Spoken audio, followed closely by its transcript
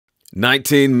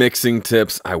19 mixing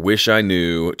tips I wish I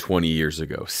knew 20 years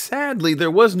ago. Sadly,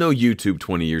 there was no YouTube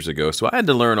 20 years ago, so I had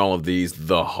to learn all of these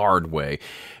the hard way.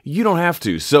 You don't have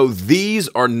to. So these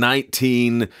are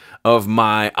 19 of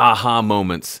my aha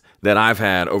moments that I've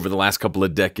had over the last couple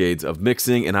of decades of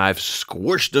mixing, and I've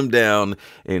squished them down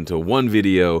into one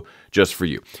video just for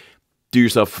you. Do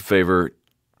yourself a favor,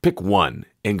 pick one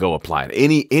and go apply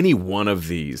it. Any one of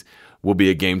these will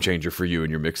be a game changer for you and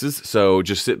your mixes. So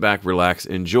just sit back, relax,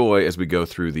 enjoy as we go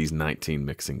through these 19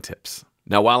 mixing tips.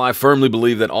 Now, while I firmly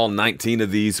believe that all 19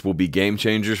 of these will be game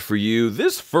changers for you,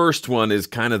 this first one is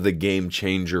kind of the game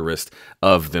changerist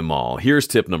of them all. Here's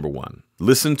tip number one.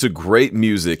 Listen to great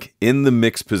music in the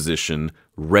mix position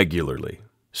regularly.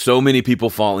 So many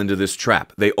people fall into this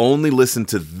trap. They only listen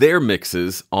to their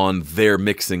mixes on their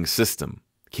mixing system.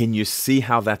 Can you see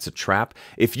how that's a trap?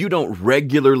 If you don't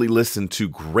regularly listen to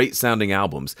great sounding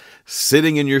albums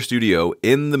sitting in your studio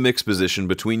in the mix position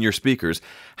between your speakers,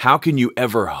 how can you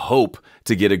ever hope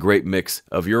to get a great mix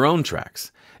of your own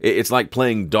tracks? It's like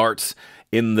playing darts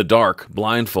in the dark,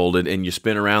 blindfolded, and you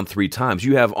spin around 3 times.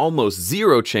 You have almost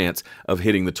zero chance of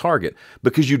hitting the target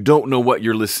because you don't know what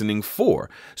you're listening for.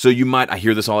 So you might, I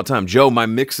hear this all the time, Joe, my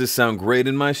mixes sound great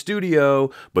in my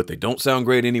studio, but they don't sound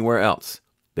great anywhere else.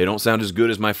 They don't sound as good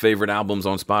as my favorite albums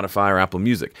on Spotify or Apple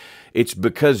Music. It's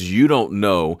because you don't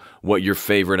know what your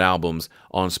favorite albums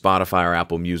on Spotify or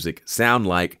Apple Music sound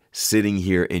like sitting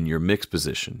here in your mix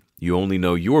position. You only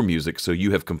know your music, so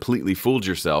you have completely fooled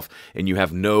yourself and you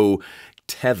have no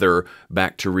tether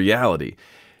back to reality.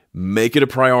 Make it a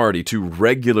priority to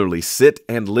regularly sit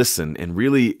and listen and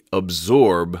really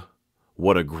absorb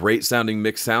what a great sounding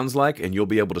mix sounds like, and you'll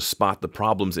be able to spot the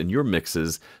problems in your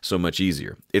mixes so much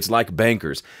easier. It's like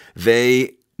bankers.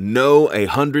 They know a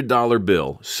 $100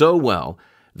 bill so well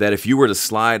that if you were to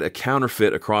slide a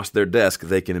counterfeit across their desk,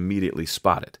 they can immediately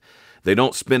spot it. They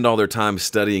don't spend all their time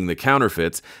studying the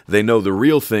counterfeits. They know the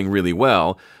real thing really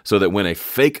well so that when a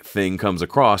fake thing comes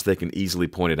across, they can easily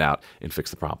point it out and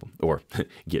fix the problem or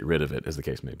get rid of it, as the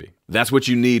case may be. That's what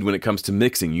you need when it comes to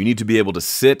mixing. You need to be able to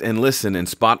sit and listen and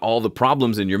spot all the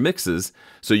problems in your mixes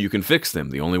so you can fix them.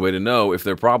 The only way to know if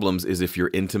they're problems is if you're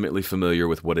intimately familiar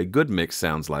with what a good mix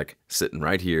sounds like sitting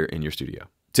right here in your studio.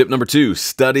 Tip number 2,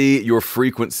 study your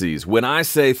frequencies. When I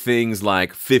say things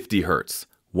like 50 hertz,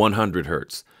 100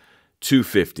 hertz,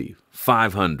 250,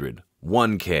 500,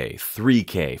 1K,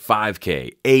 3K,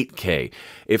 5K, 8K.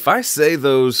 If I say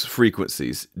those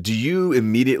frequencies, do you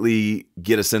immediately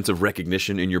get a sense of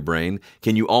recognition in your brain?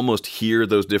 Can you almost hear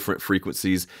those different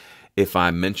frequencies if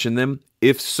I mention them?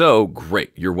 If so,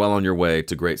 great. You're well on your way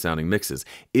to great sounding mixes.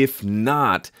 If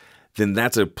not, then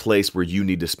that's a place where you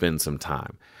need to spend some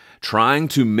time. Trying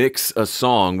to mix a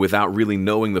song without really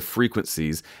knowing the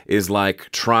frequencies is like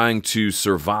trying to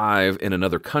survive in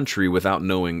another country without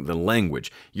knowing the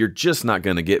language. You're just not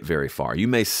going to get very far. You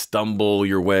may stumble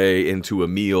your way into a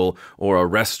meal or a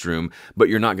restroom, but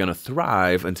you're not going to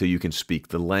thrive until you can speak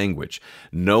the language.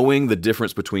 Knowing the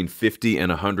difference between 50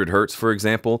 and 100 hertz, for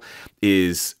example,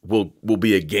 will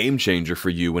be a game changer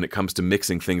for you when it comes to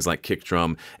mixing things like kick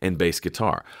drum and bass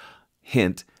guitar.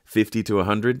 Hint, 50 to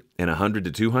 100 and 100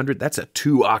 to 200, that's a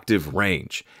 2-octave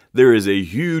range. There is a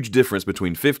huge difference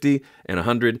between 50 and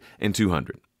 100 and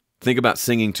 200. Think about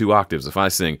singing 2 octaves. If I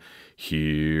sing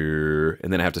here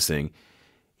and then I have to sing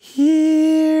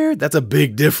here, that's a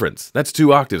big difference. That's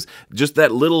 2 octaves. Just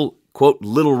that little, quote,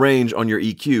 little range on your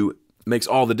EQ makes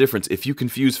all the difference. If you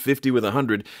confuse 50 with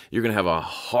 100, you're going to have a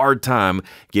hard time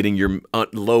getting your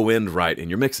low end right in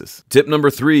your mixes. Tip number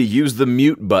 3, use the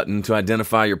mute button to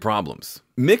identify your problems.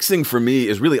 Mixing for me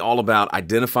is really all about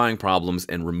identifying problems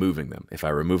and removing them. If I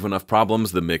remove enough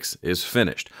problems, the mix is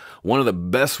finished. One of the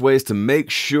best ways to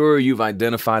make sure you've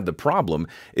identified the problem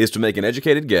is to make an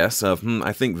educated guess of,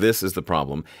 I think this is the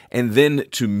problem, and then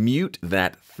to mute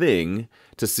that thing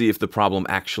to see if the problem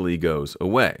actually goes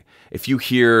away. If you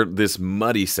hear this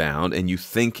muddy sound and you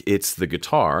think it's the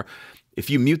guitar, if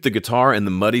you mute the guitar and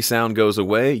the muddy sound goes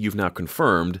away, you've now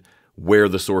confirmed where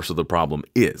the source of the problem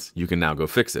is. You can now go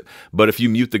fix it. But if you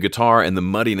mute the guitar and the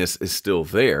muddiness is still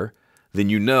there, then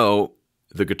you know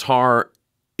the guitar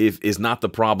is not the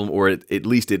problem, or at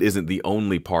least it isn't the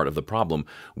only part of the problem.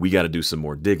 We got to do some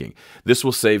more digging. This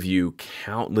will save you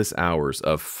countless hours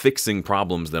of fixing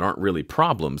problems that aren't really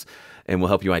problems and will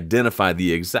help you identify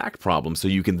the exact problem so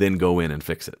you can then go in and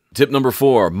fix it. Tip number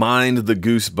 4, mind the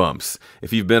goosebumps.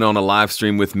 If you've been on a live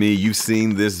stream with me, you've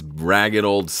seen this ragged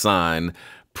old sign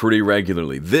pretty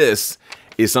regularly. This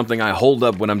is something I hold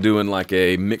up when I'm doing like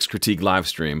a mix critique live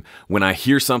stream. When I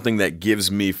hear something that gives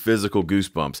me physical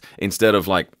goosebumps, instead of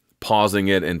like pausing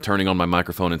it and turning on my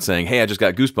microphone and saying, hey, I just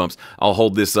got goosebumps, I'll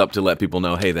hold this up to let people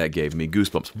know, hey, that gave me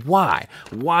goosebumps. Why?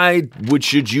 Why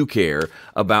should you care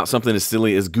about something as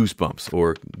silly as goosebumps,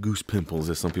 or goose pimples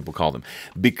as some people call them?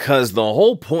 Because the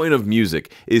whole point of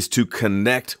music is to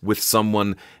connect with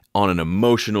someone on an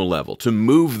emotional level, to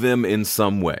move them in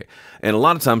some way. And a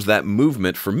lot of times that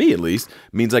movement, for me at least,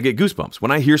 means I get goosebumps. When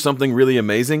I hear something really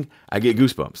amazing, I get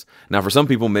goosebumps. Now, for some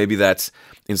people, maybe that's,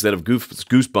 instead of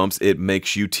goosebumps, it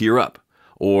makes you tear up,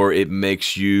 or it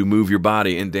makes you move your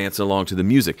body and dance along to the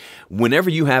music. Whenever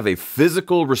you have a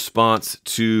physical response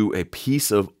to a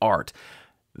piece of art,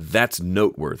 that's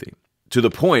noteworthy, to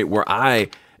the point where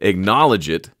I acknowledge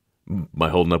it by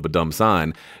holding up a dumb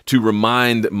sign to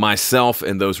remind myself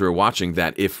and those who are watching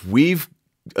that if we've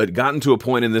gotten to a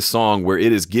point in this song where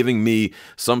it is giving me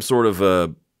some sort of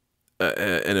an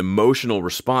emotional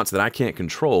response that I can't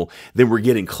control, then we're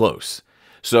getting close.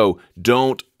 So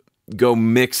don't go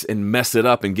mix and mess it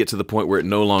up and get to the point where it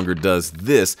no longer does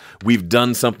this. We've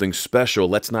done something special.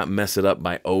 Let's not mess it up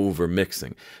by over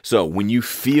mixing. So when you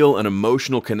feel an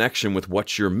emotional connection with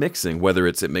what you're mixing, whether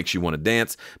it makes you want to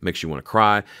dance, makes you want to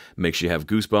cry, makes you have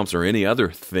goosebumps, or any other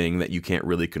thing that you can't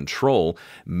really control,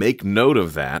 make note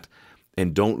of that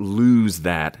and don't lose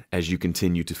that as you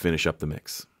continue to finish up the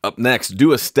mix. Up next,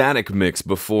 do a static mix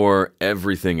before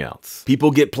everything else.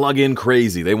 People get plugin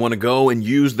crazy. They want to go and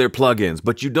use their plugins,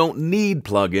 but you don't need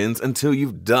plugins until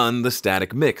you've done the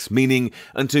static mix, meaning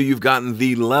until you've gotten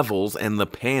the levels and the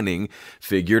panning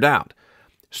figured out.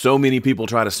 So many people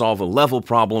try to solve a level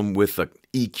problem with a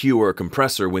EQ or a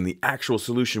compressor when the actual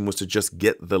solution was to just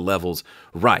get the levels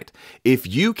right. If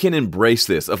you can embrace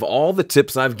this, of all the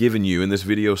tips I've given you in this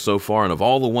video so far, and of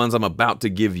all the ones I'm about to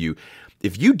give you,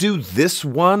 if you do this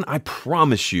one, I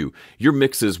promise you, your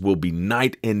mixes will be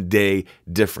night and day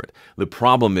different. The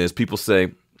problem is people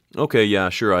say, okay, yeah,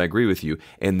 sure, I agree with you.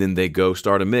 And then they go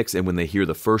start a mix, and when they hear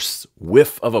the first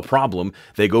whiff of a problem,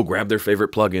 they go grab their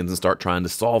favorite plugins and start trying to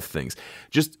solve things.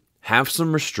 Just have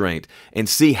some restraint and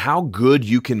see how good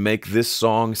you can make this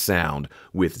song sound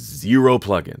with zero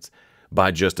plugins by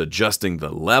just adjusting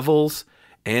the levels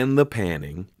and the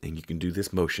panning, and you can do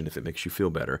this motion if it makes you feel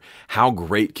better. How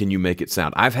great can you make it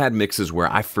sound? I've had mixes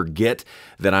where I forget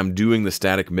that I'm doing the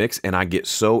static mix, and I get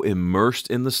so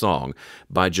immersed in the song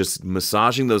by just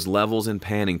massaging those levels and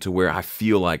panning to where I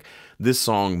feel like this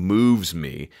song moves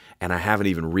me, and I haven't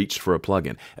even reached for a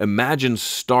plugin. Imagine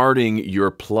starting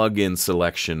your plugin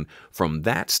selection from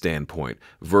that standpoint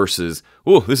versus,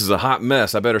 oh, this is a hot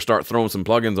mess, I better start throwing some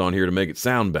plugins on here to make it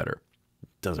sound better.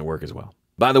 It doesn't work as well.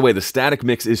 By the way, the static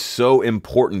mix is so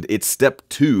important. It's step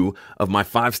 2 of my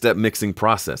 5-step mixing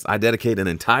process. I dedicate an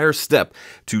entire step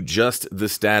to just the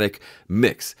static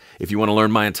mix. If you want to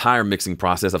learn my entire mixing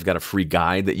process, I've got a free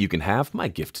guide that you can have, my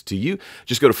gift to you.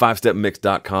 Just go to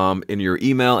 5stepmix.com in your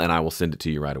email and I will send it to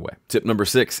you right away. Tip number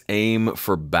 6, aim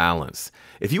for balance.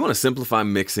 If you want to simplify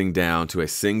mixing down to a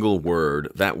single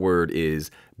word, that word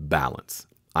is balance.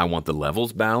 I want the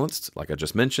levels balanced, like I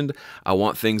just mentioned. I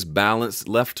want things balanced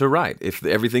left to right. If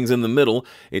everything's in the middle,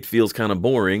 it feels kind of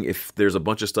boring. If there's a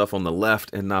bunch of stuff on the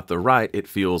left and not the right, it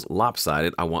feels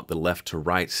lopsided. I want the left to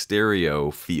right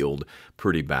stereo field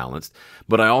pretty balanced.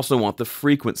 But I also want the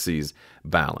frequencies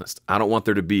balanced. I don't want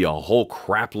there to be a whole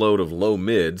crap load of low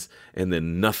mids and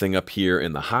then nothing up here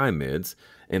in the high mids,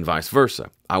 and vice versa.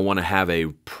 I want to have a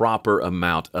proper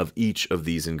amount of each of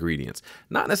these ingredients.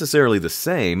 Not necessarily the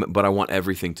same, but I want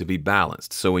everything to be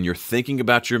balanced. So when you're thinking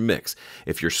about your mix,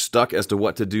 if you're stuck as to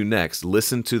what to do next,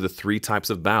 listen to the 3 types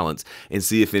of balance and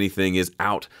see if anything is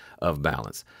out of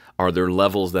balance. Are there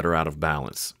levels that are out of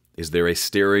balance? Is there a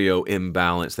stereo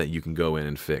imbalance that you can go in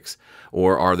and fix?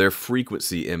 Or are there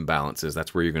frequency imbalances?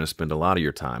 That's where you're going to spend a lot of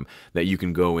your time that you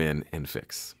can go in and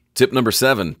fix. Tip number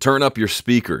 7, turn up your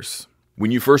speakers. When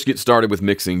you first get started with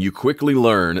mixing, you quickly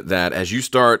learn that as you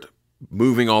start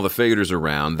moving all the faders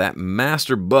around, that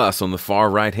master bus on the far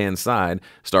right-hand side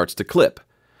starts to clip.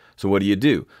 So what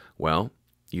do? Well,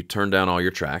 you turn down all your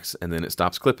tracks and then it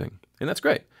stops clipping. And that's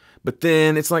great. But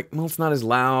then it's like, well, it's not as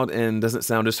loud and doesn't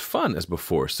sound as fun as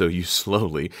before. So you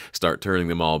slowly start turning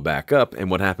them all back up,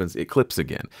 and what happens? It clips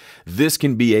again. This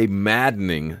can be a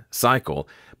maddening cycle,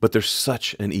 but there's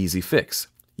such an easy fix.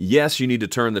 Yes, you need to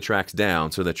turn the tracks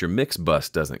down so that your mix bus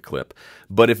doesn't clip.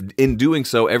 But if in doing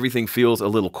so everything feels a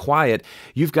little quiet,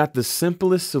 you've got the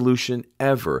simplest solution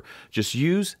ever. Just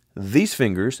use these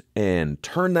fingers and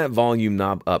turn that volume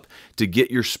knob up to get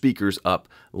your speakers up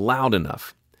loud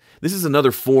enough. This is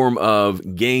another form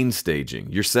of gain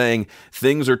staging. You're saying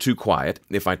things are too quiet.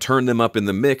 If I turn them up in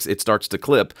the mix, it starts to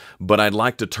clip, but I'd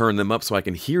like to turn them up so I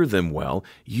can hear them well.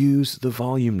 Use the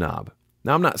volume knob.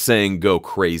 Now, I'm not saying go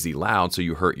crazy loud so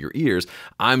you hurt your ears.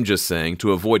 I'm just saying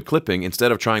to avoid clipping,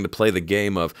 instead of trying to play the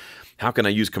game of how can I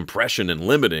use compression and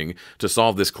limiting to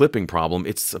solve this clipping problem,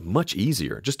 it's much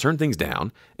easier. Just turn things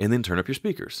down and then turn up your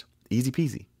speakers. Easy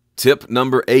peasy. Tip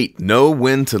number 8, know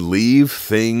when to leave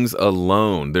things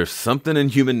alone. There's something in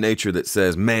human nature that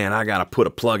says, man, I gotta put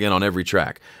a plug-in on every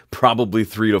track. Probably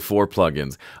 3 to 4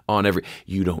 plugins on every.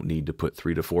 You don't need to put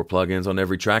 3 to 4 plugins on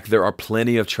every track. There are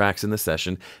plenty of tracks in the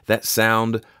session that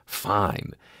sound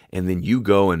fine. And then you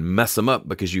go and mess them up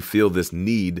because you feel this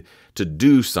need to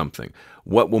do something.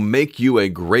 What will make you a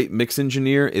great mix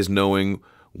engineer is knowing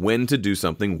when to do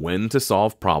something, when to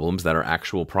solve problems that are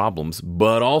actual problems,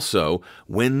 but also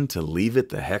when to leave it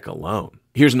the heck alone.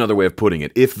 Here's another way of putting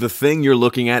it. If the thing you're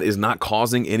looking at is not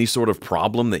causing any sort of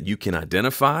problem that you can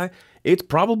identify, it's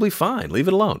probably fine. Leave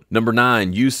it alone. Number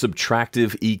 9, use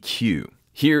subtractive EQ.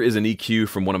 Here is an EQ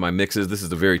from one of my mixes. This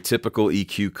is a very typical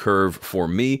EQ curve for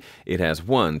me. It has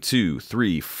 1, 2,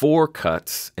 3, 4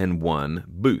 cuts and 1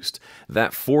 boost.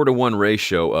 That 4-to-1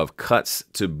 ratio of cuts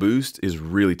to boost is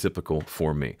really typical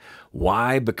for me.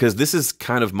 Why? Because this is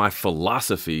kind of my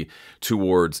philosophy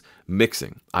towards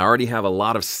mixing. I already have a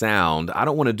lot of sound. I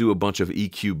don't want to do a bunch of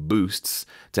EQ boosts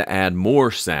to add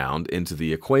more sound into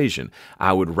the equation.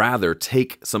 I would rather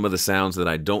take some of the sounds that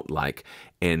I don't like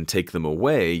and take them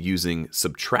away using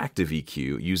subtractive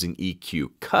EQ, using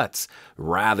EQ cuts,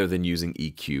 rather than using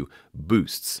EQ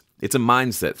boosts. It's a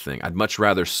mindset thing. I'd much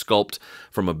rather sculpt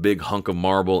from a big hunk of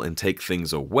marble and take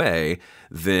things away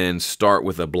than start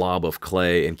with a blob of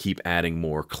clay and keep adding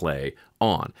more clay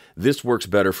on. This works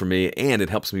better for me, and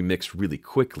it helps me mix really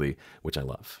quickly, which I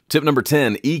love. Tip number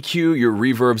 10, EQ your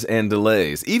reverbs and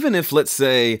delays. Even if, let's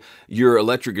say, your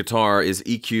electric guitar is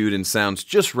EQ'd and sounds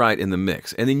just right in the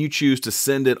mix, and then you choose to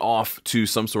send it off to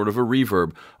some sort of a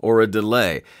reverb or a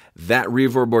delay, that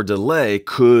reverb or delay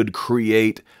could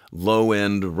create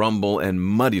low-end rumble and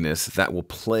muddiness that will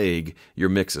plague your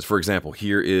mixes. For example,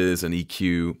 here is an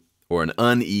EQ or an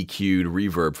un-EQ'd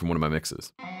reverb from one of my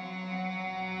mixes.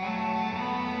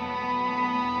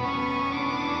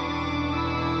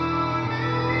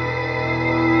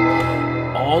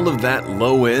 All of that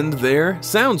low end there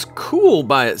sounds cool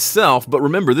by itself, but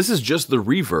remember, this is just the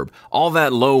reverb. All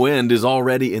that low end is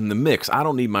already in the mix. I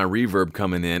don't need my reverb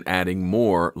coming in adding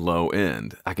more low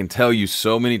end. I can tell you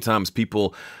so many times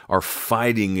people are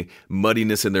fighting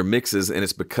muddiness in their mixes, and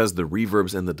it's because the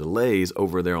reverbs and the delays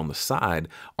over there on the side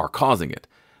are causing it.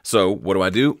 So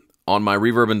what do? On my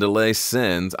reverb and delay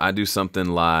sends, I do something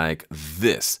like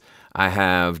this. I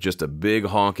have just a big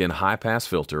honkin' high-pass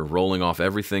filter rolling off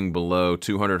everything below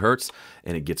 200 hertz,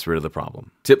 and it gets rid of the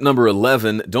problem. Tip number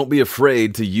 11, don't be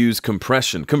afraid to use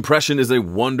compression. Compression is a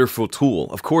wonderful tool.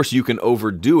 Of course, you can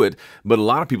overdo it, but a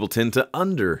lot of people tend to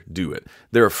underdo it.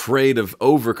 They're afraid of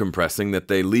over-compressing, that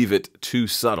they leave it too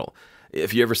subtle.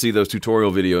 If you ever see those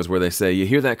tutorial videos where they say, you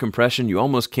hear that compression, you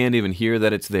almost can't even hear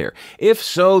that it's there. If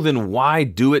so, then why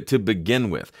do it to begin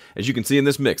with? As you can see in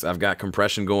this mix, I've got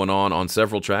compression going on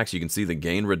several tracks. You can see the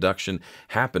gain reduction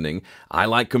happening. I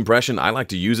like compression. I like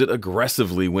to use it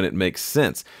aggressively when it makes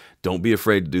sense. Don't be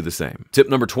afraid to do the same. Tip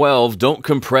number 12, don't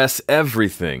compress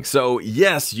everything. So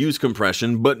yes, use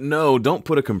compression, but no, don't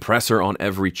put a compressor on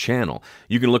every channel.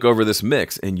 You can look over this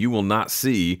mix and you will not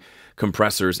see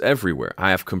compressors everywhere. I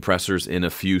have compressors in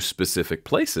a few specific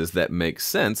places that make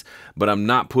sense, but I'm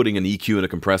not putting an EQ and a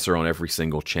compressor on every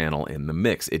single channel in the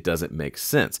mix. It doesn't make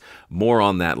sense. More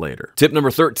on that later. Tip number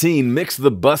 13, mix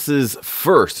the buses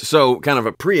first. So kind of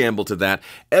a preamble to that,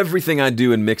 everything I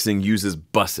do in mixing uses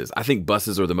buses. I think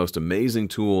buses are the most amazing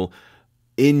tool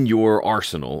in your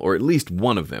arsenal, or at least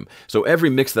one of them. So every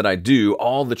mix that I do,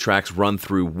 all the tracks run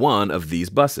through one of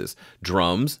these buses: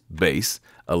 drums, bass,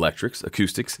 electrics,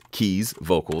 acoustics, keys,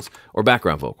 vocals, or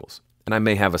background vocals. And I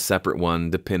may have a separate one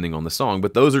depending on the song,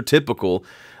 but those are typical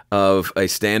of a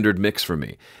standard mix for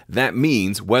me. That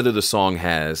means whether the song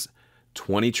has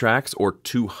 20 tracks or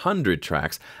 200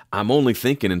 tracks, I'm only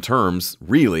thinking in terms,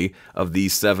 really, of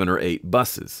these 7 or 8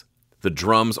 buses. The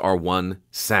drums are one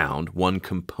sound, one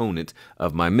component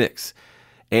of my mix.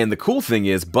 And the cool thing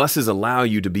is, buses allow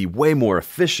you to be way more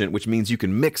efficient, which means you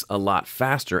can mix a lot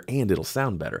faster and it'll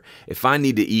sound better. If I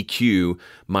need to EQ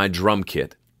my drum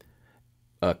kit,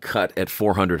 a cut at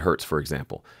 400 hertz, for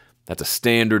example, that's a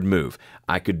standard move.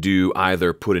 I could do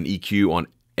either put an EQ on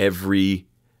every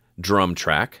drum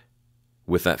track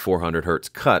with that 400 hertz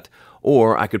cut,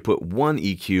 or I could put one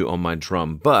EQ on my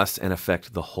drum bus and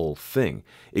affect the whole thing.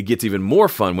 It gets even more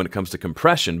fun when it comes to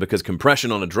compression, because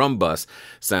compression on a drum bus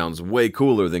sounds way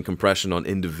cooler than compression on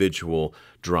individual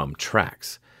drum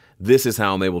tracks. This is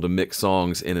how I'm able to mix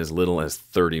songs in as little as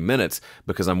 30 minutes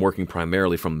because I'm working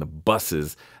primarily from the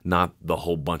buses, not the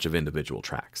whole bunch of individual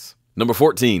tracks. Number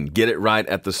 14, get it right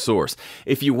at the source.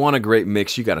 If you want a great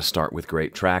mix, you got to start with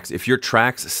great tracks. If your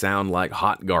tracks sound like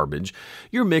hot garbage,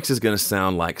 your mix is going to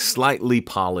sound like slightly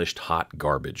polished hot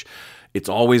garbage. It's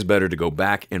always better to go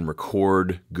back and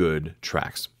record good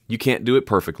tracks. You can't do it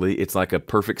perfectly. It's like a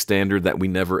perfect standard that we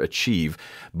never achieve.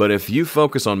 But if you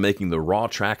focus on making the raw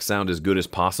track sound as good as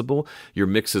possible, your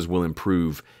mixes will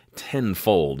improve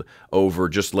tenfold over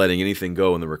just letting anything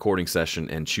go in the recording session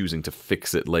and choosing to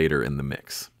fix it later in the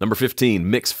mix. Number 15,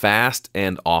 mix fast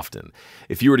and often.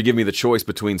 If you were to give me the choice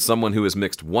between someone who has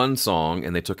mixed one song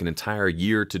and they took an entire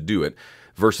year to do it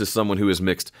versus someone who has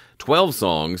mixed 12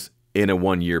 songs in a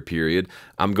 1-year period,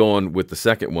 I'm going with the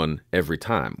second one every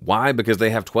time. Why? Because they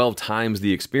have 12 times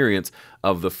the experience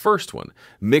of the first one.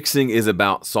 Mixing is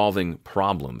about solving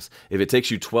problems. If it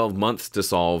takes you 12 months to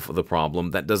solve the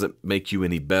problem, that doesn't make you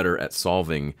any better at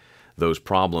solving those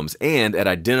problems and at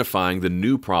identifying the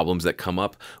new problems that come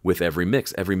up with every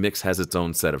mix. Every mix has its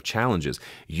own set of challenges.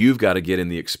 You've got to get in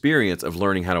the experience of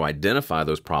learning how to identify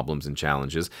those problems and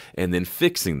challenges and then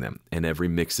fixing them. And every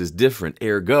mix is different.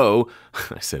 Ergo,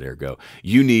 I said ergo,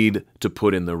 you need to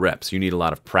put in the reps. You need a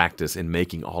lot of practice in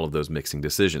making all of those mixing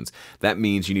decisions. That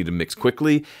means you need to mix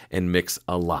quickly and mix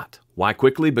a lot. Why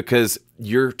quickly? Because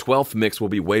your 12th mix will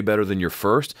be way better than your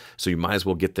first, so you might as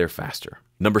well get there faster.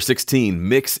 Number 16,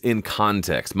 mix in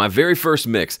context. My very first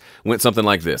mix went something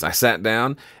like this. I sat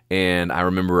down and I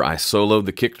remember I soloed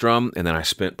the kick drum and then I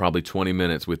spent probably 20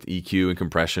 minutes with EQ and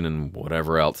compression and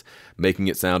whatever else, making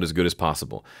it sound as good as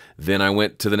possible. Then I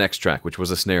went to the next track, which was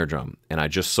a snare drum, and I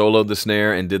just soloed the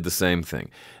snare and did the same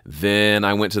thing. Then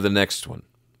I went to the next one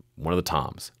of the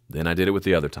toms. Then I did it with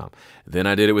the other tom. Then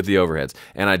I did it with the overheads.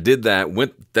 And I did that,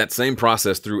 went that same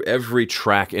process through every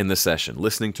track in the session,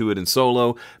 listening to it in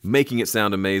solo, making it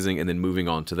sound amazing, and then moving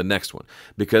on to the next one.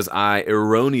 Because I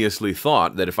erroneously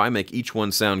thought that if I make each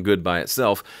one sound good by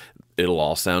itself, it'll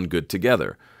all sound good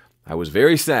together. I was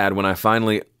very sad when I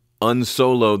finally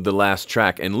unsoloed the last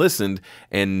track and listened,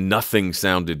 and nothing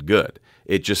sounded good.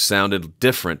 It just sounded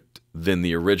different than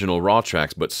the original raw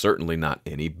tracks, but certainly not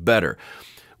any better.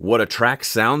 What a track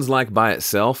sounds like by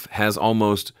itself has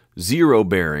almost zero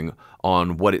bearing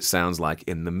on what it sounds like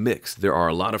in the mix. There are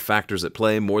a lot of factors at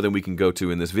play, more than we can go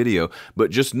to in this video, but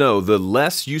just know the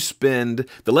less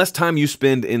time you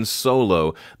spend in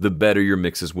solo, the better your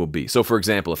mixes will be. So for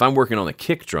example, if I'm working on a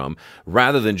kick drum,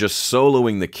 rather than just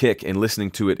soloing the kick and listening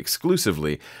to it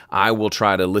exclusively, I will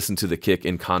try to listen to the kick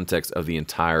in context of the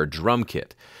entire drum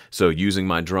kit. So using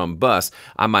my drum bus,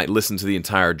 I might listen to the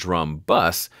entire drum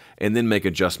bus and then make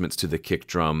adjustments to the kick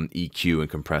drum, EQ, and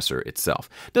compressor itself.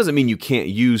 Doesn't mean you can't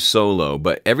use solo,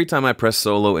 but every time I press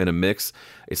solo in a mix,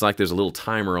 it's like there's a little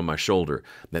timer on my shoulder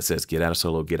that says, get out of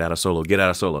solo, get out of solo, get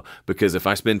out of solo. Because if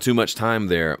I spend too much time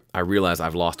there, I realize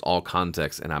I've lost all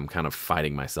context and I'm kind of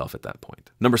fighting myself at that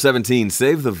point. Number 17,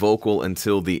 save the vocal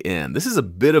until the end. This is a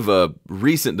bit of a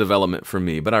recent development for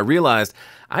me, but I realized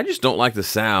I just don't like the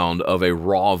sound of a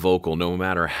raw vocal no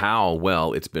matter how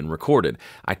well it's been recorded.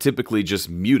 I typically just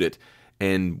mute it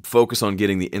and focus on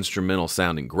getting the instrumental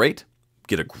sounding great,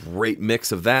 get a great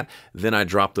mix of that, then I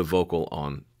drop the vocal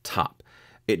on top.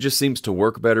 It just seems to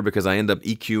work better because I end up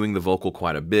EQing the vocal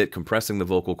quite a bit, compressing the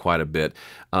vocal quite a bit.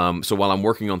 So while I'm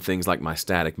working on things like my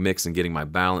static mix and getting my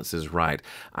balances right,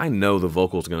 I know the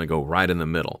vocal's going to go right in the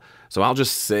middle. So I'll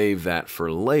just save that for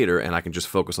later and I can just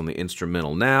focus on the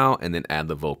instrumental now and then add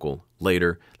the vocal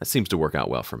later. That seems to work out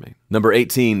well for me. Number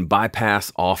 18,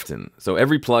 bypass often. So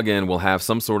every plugin will have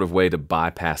some sort of way to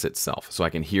bypass itself so I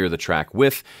can hear the track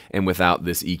with and without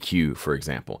this EQ, for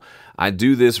example. I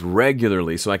do this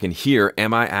regularly so I can hear,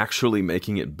 am I actually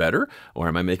making it better or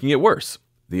am I making it worse?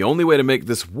 The only way to make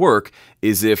this work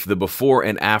is if the before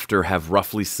and after have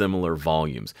roughly similar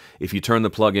volumes. If you turn the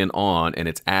plugin on and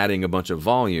it's adding a bunch of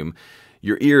volume,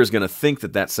 your ear is going to think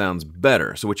that that sounds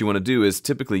better. So what you want to do is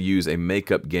typically use a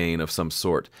makeup gain of some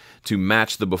sort to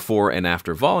match the before and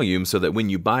after volume so that when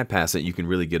you bypass it, you can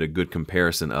really get a good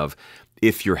comparison of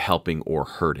if you're helping or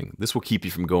hurting. This will keep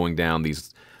you from going down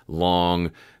these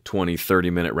long 20,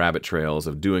 30-minute rabbit trails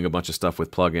of doing a bunch of stuff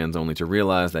with plugins only to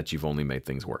realize that you've only made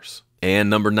things worse.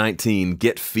 And number 19,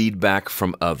 get feedback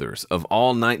from others. Of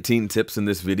all 19 tips in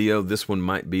this video, this one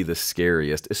might be the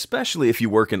scariest, especially if you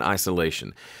work in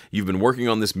isolation. You've been working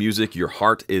on this music, your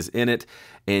heart is in it,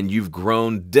 and you've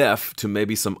grown deaf to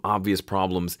maybe some obvious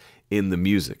problems in the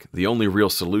music. The only real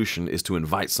solution is to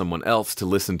invite someone else to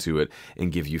listen to it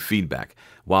and give you feedback.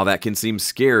 While that can seem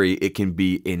scary, it can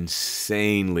be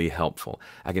insanely helpful.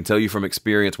 I can tell you from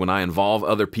experience, when I involve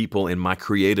other people in my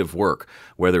creative work,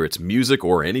 whether it's music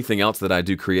or anything else that I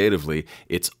do creatively,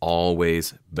 it's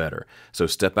always better. So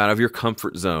step out of your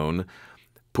comfort zone,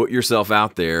 put yourself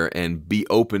out there, and be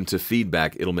open to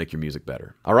feedback. It'll make your music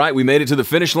better. All right, we made it to the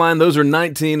finish line. Those are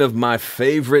 19 of my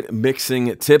favorite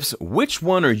mixing tips. Which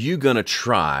one are you gonna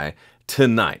try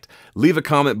tonight? Leave a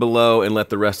comment below and let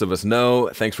the rest of us know.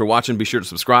 Thanks for watching. Be sure to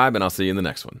subscribe, and I'll see you in the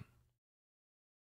next one.